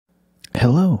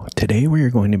Hello, today we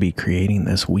are going to be creating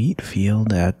this wheat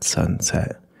field at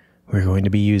sunset. We're going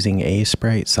to be using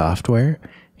Aseprite software,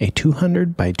 a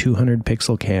 200 by 200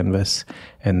 pixel canvas,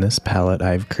 and this palette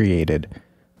I've created.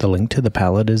 The link to the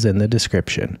palette is in the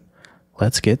description.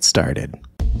 Let's get started.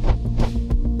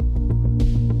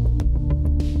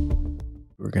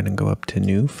 We're going to go up to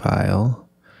New File.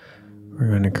 We're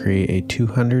going to create a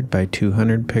 200 by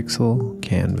 200 pixel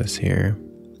canvas here.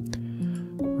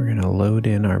 We're going to load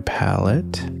in our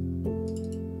palette.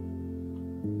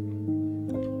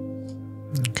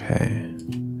 Okay.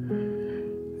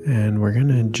 And we're going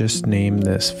to just name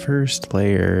this first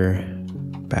layer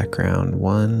background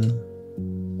 1.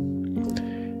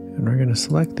 And we're going to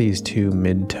select these two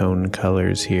mid-tone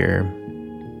colors here.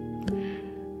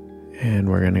 And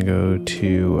we're going to go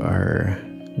to our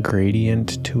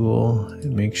gradient tool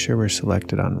and make sure we're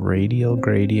selected on radial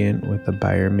gradient with the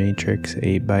Bayer matrix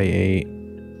 8x8.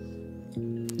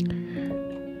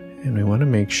 And we want to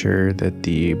make sure that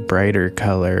the brighter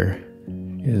color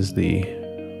is the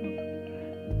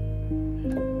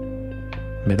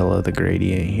middle of the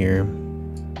gradient here.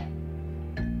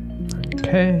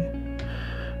 Okay,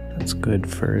 that's good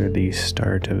for the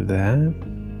start of that.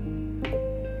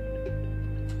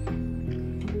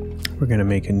 We're going to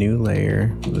make a new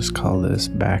layer. We'll just call this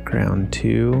background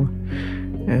 2,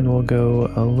 and we'll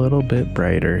go a little bit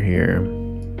brighter here.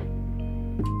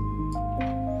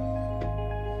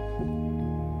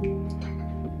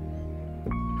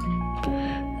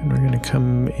 And we're going to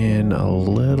come in a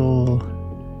little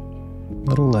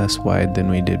less wide than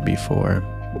we did before.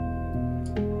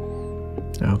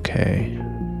 Okay.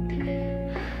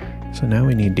 So now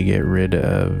we need to get rid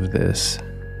of this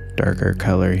darker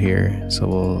color here. So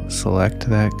we'll select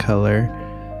that color,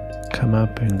 come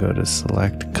up and go to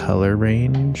select color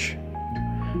range.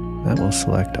 That will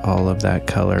select all of that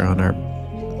color on our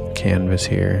canvas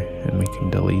here, and we can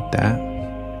delete that.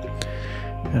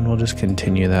 And we'll just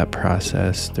continue that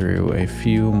process through a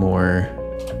few more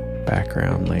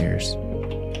background layers.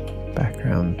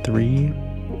 Background 3.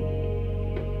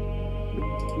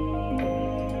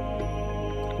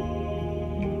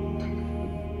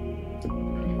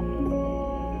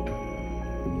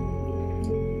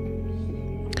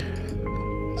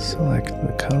 Select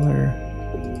the color.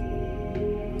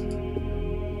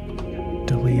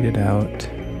 Delete it out.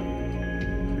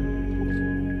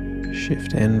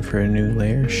 Shift N for a new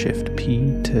layer, Shift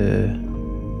P to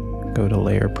go to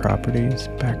layer properties,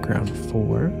 background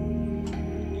 4.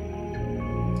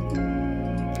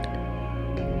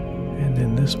 And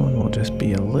then this one will just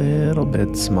be a little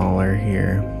bit smaller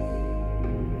here.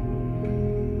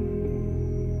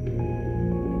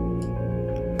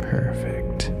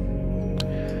 Perfect.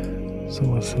 So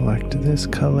we'll select this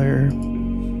color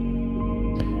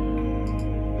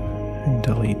and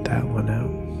delete that one out.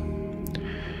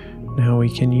 Now we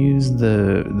can use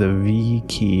the V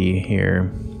key here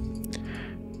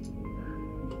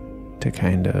to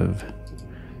kind of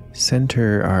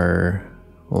center our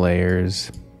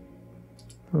layers.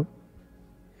 To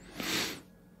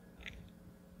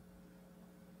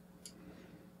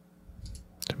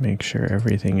make sure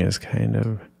everything is kind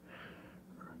of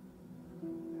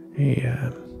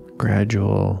a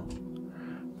gradual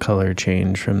color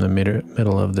change from the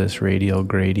middle of this radial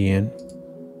gradient.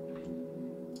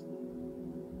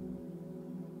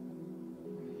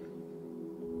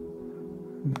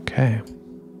 Okay.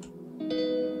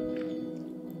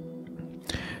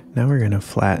 Now we're going to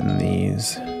flatten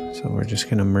these. So we're just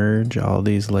going to merge all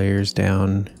these layers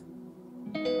down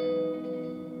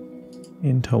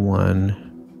into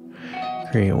one.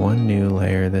 Create one new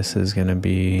layer. This is going to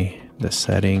be the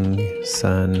setting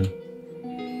sun.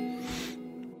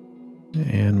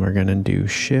 And we're going to do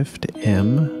Shift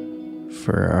M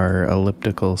for our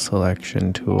elliptical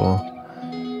selection tool.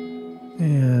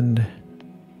 And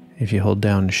if you hold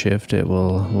down Shift, it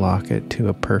will lock it to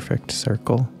a perfect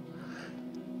circle.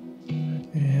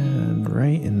 And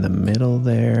right in the middle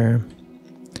there,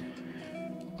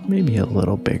 maybe a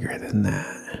little bigger than that.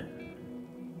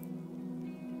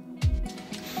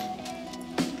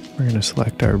 We're going to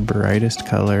select our brightest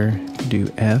color,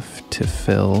 do F to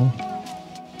fill,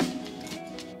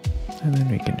 and then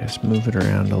we can just move it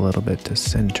around a little bit to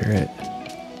center it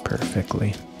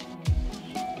perfectly.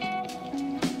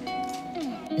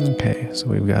 Okay, so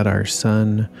we've got our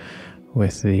sun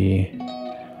with the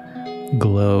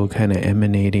glow kind of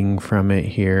emanating from it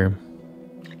here.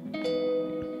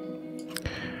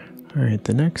 All right,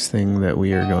 the next thing that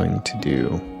we are going to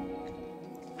do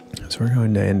is we're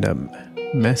going to end up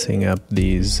messing up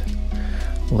these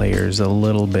layers a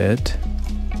little bit.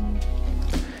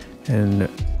 And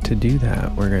to do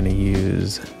that, we're going to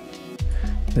use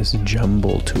this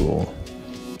jumble tool.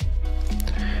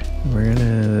 We're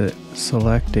gonna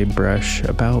select a brush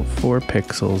about 4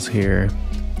 pixels here,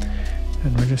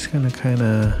 and we're just gonna kind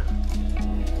of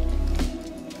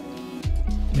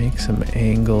make some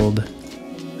angled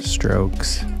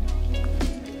strokes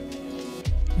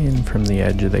in from the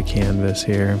edge of the canvas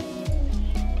here.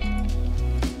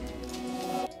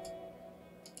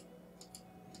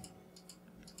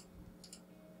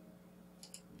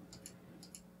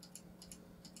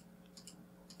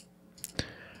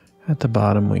 At the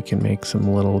bottom we can make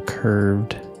some little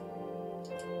curved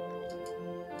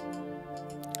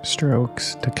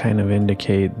strokes to kind of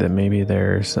indicate that maybe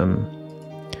there are some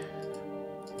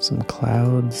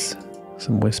clouds,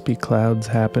 some wispy clouds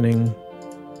happening.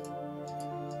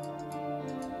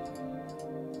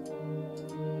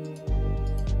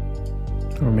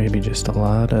 Or maybe just a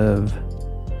lot of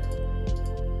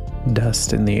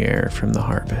dust in the air from the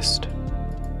harvest.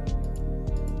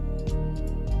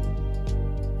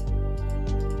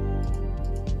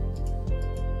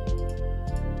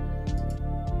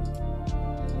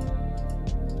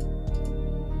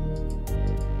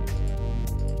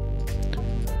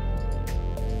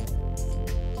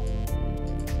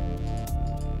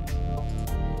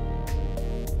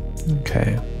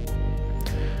 Okay,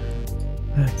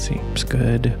 that seems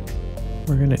good.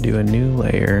 We're gonna do a new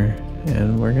layer,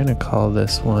 and we're gonna call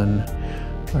this one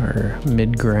our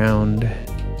Midground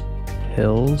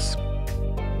Hills.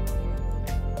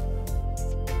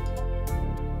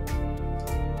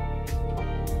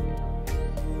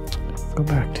 Go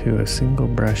back to a single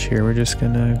brush here. We're just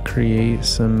gonna create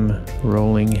some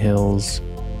rolling hills.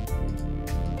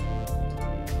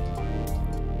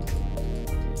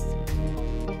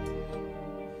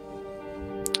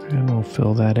 And we'll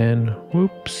fill that in.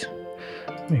 Whoops.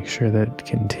 Make sure that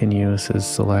continuous is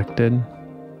selected.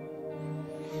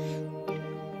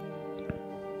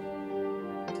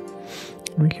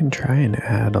 We can try and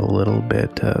add a little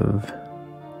bit of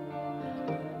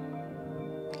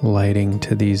lighting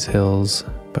to these hills,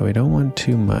 but we don't want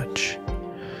too much.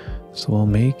 So we'll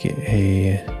make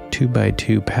a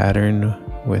 2x2 pattern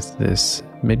with this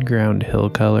midground hill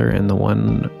color and the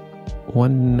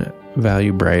one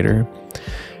value brighter.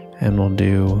 And we'll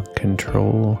do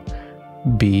Control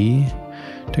B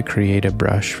to create a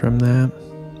brush from that.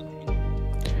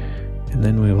 And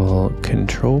then we will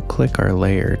Control click our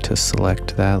layer to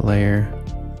select that layer.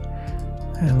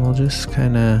 And we'll just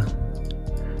kind of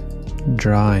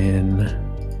draw in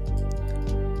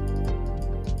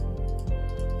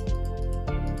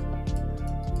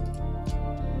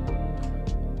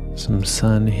some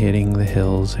sun hitting the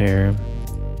hills here.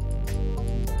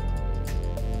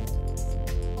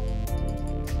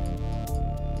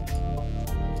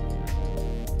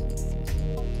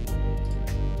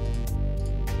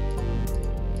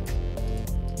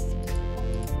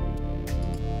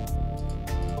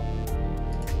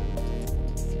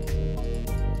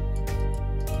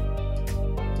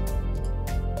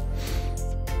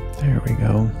 There we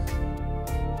go.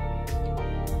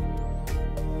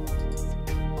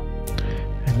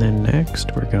 And then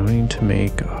next we're going to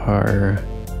make our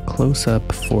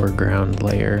close-up foreground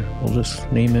layer. We'll just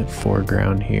name it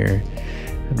foreground here.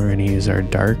 And we're going to use our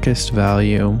darkest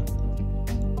value.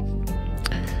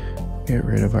 Get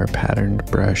rid of our patterned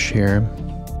brush here.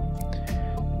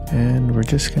 And we're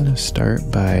just going to start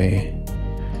by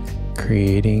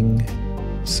creating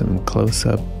some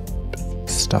close-up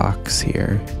stalks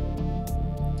here.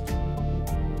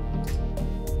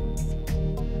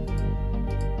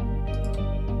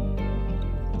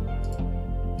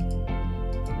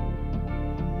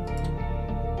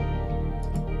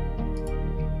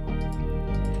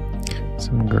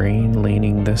 Some grain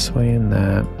leaning this way and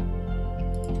that.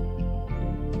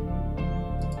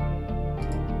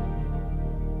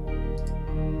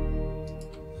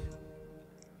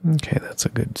 Okay, that's a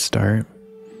good start.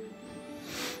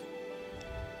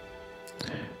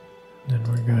 Then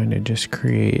we're going to just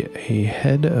create a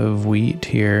head of wheat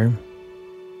here.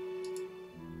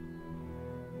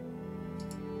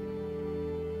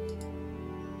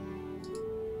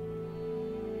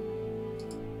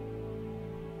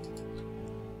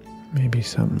 Maybe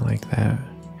something like that.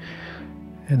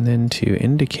 And then to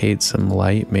indicate some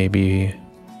light, maybe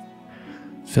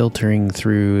filtering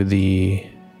through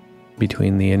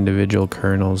between the individual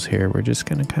kernels here, we're just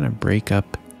going to kind of break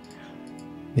up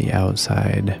the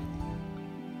outside.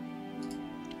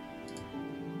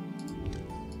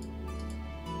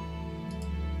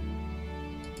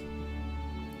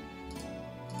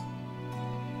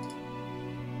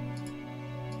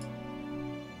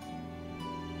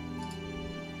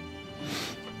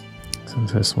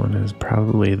 Since this one is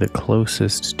probably the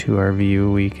closest to our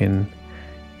view, we can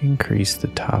increase the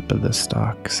top of the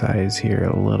stalk size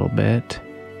here a little bit.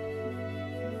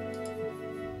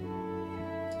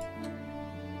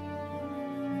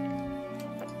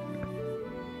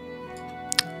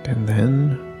 And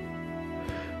then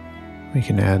we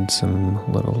can add some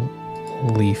little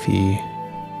leafy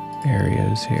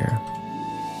areas here.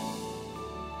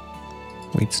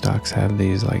 Wheat stalks have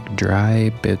these like dry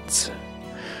bits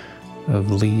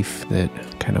of leaf that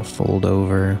kind of fold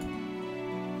over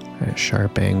at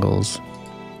sharp angles.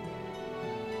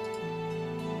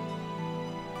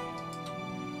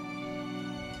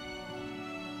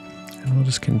 And we'll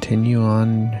just continue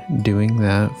on doing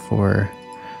that for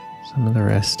some of the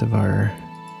rest of our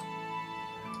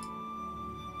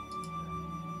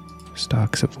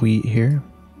stalks of wheat here.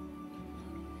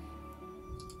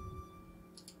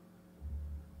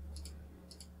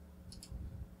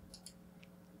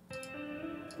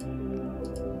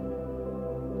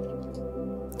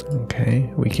 Okay,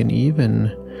 we can even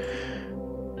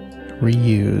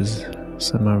reuse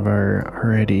some of our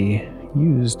already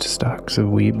used stalks of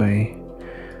wheat by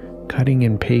cutting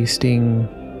and pasting,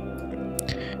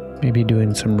 maybe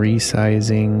doing some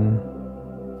resizing,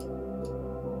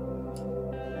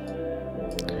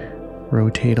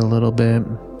 rotate a little bit.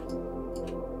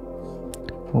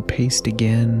 We'll paste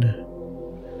again.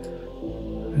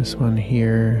 This one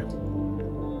here,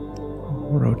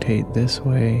 rotate this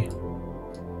way.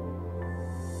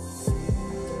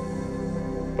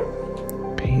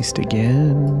 Paste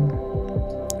again,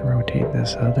 rotate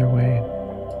this other way,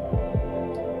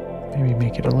 maybe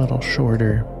make it a little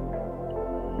shorter.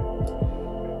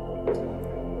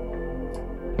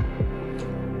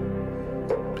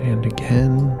 And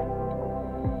again.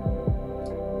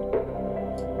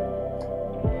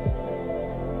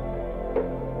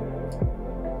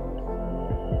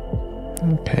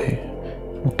 Okay,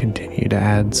 we'll continue to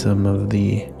add some of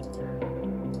the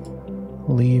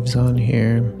leaves on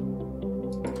here.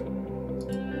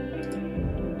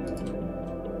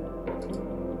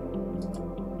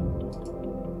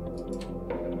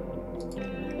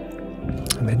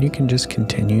 And then you can just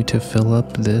continue to fill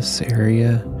up this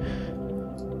area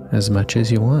as much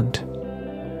as you want.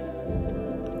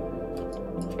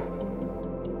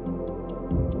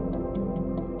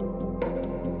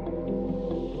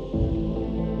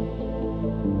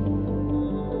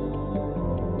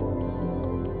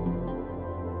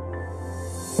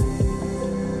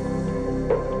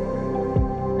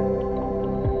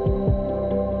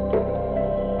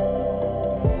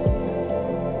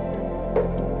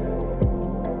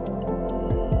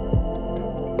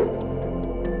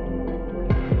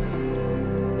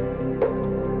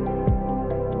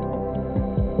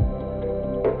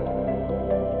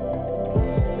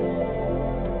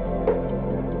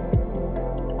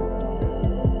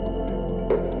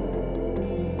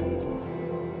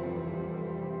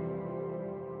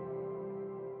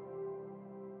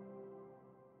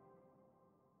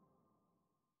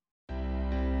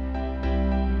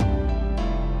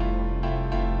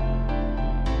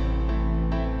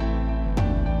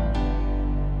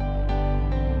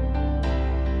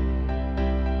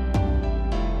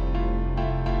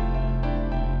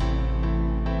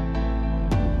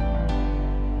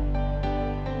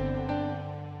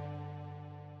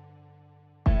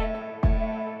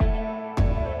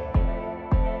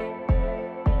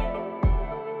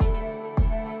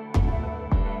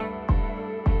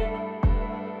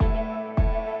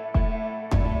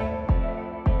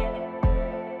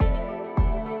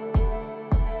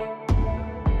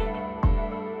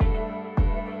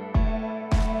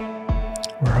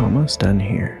 We're almost done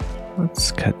here.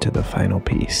 Let's cut to the final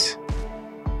piece.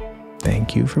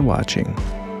 Thank you for watching.